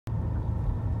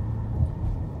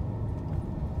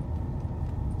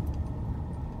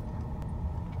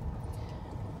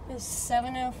is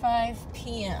 7:05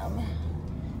 p.m.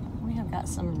 We have got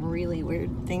some really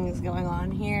weird things going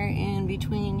on here in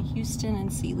between Houston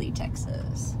and Sealy,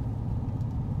 Texas.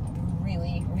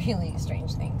 Really, really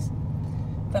strange things.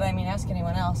 But I mean, ask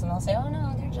anyone else and they'll say, oh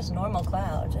no, they're just normal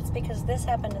clouds. It's because this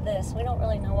happened to this. We don't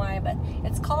really know why, but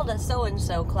it's called a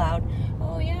so-and-so cloud.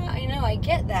 Oh yeah, I know, I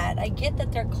get that. I get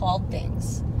that they're called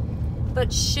things.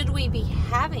 But should we be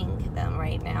having them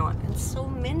right now? And so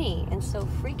many and so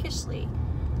freakishly.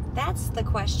 That's the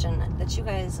question that you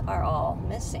guys are all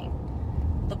missing.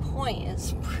 The point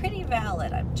is pretty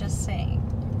valid, I'm just saying.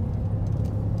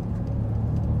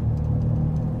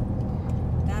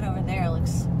 That over there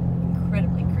looks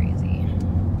incredibly crazy.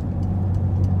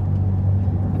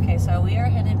 Okay, so we are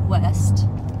headed west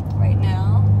right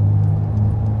now.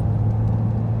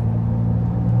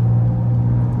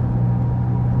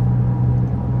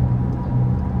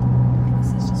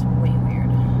 This is just way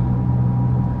weird.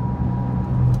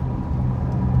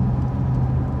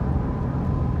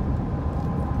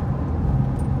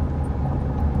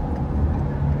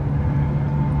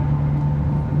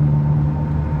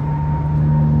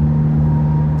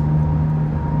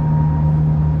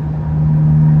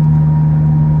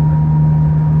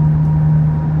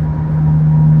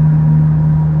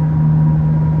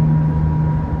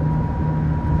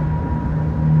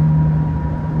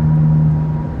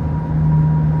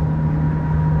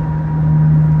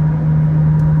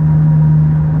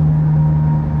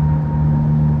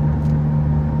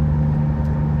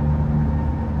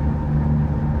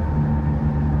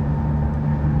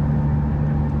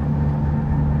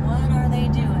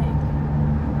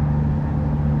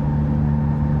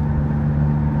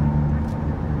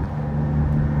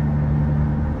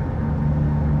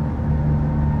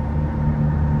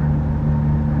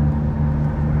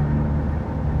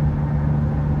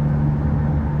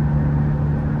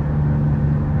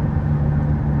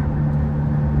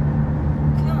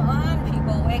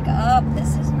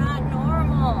 This is not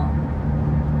normal.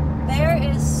 There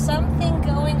is something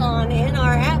going on in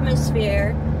our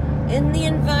atmosphere, in the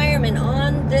environment,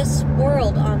 on this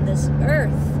world, on this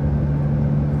earth.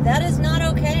 That is not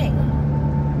okay.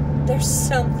 There's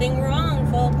something wrong,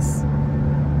 folks.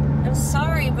 I'm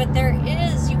sorry, but there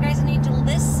is. You guys need to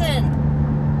listen.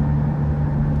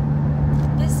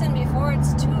 Listen before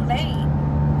it's too late.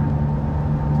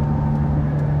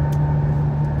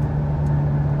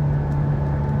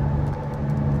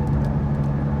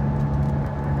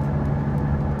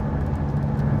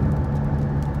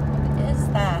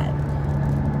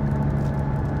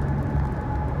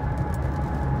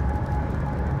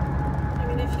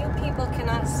 People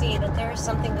cannot see that there is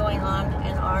something going on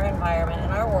in our environment,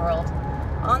 in our world,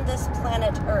 on this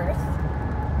planet Earth,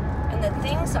 and that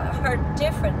things are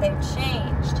different. They've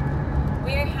changed.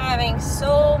 We're having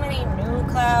so many new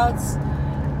clouds,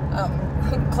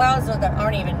 clouds that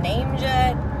aren't even named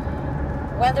yet,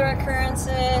 weather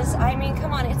occurrences. I mean,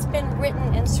 come on, it's been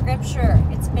written in Scripture.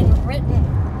 It's been written.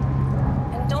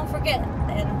 And don't forget,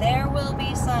 and there will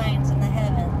be signs in the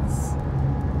heavens.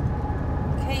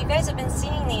 You guys have been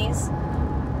seeing these,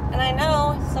 and I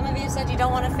know some of you said you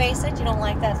don't want to face it, you don't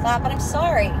like that thought, but I'm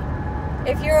sorry.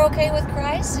 If you're okay with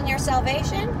Christ and your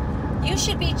salvation, you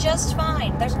should be just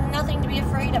fine. There's nothing to be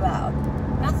afraid about.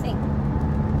 Nothing.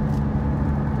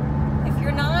 If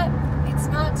you're not, it's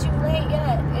not too late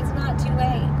yet. It's not too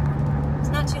late. It's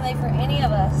not too late for any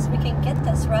of us. We can get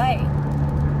this right.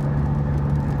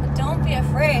 But don't be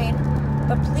afraid,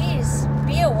 but please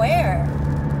be aware.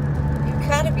 You've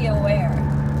got to be aware.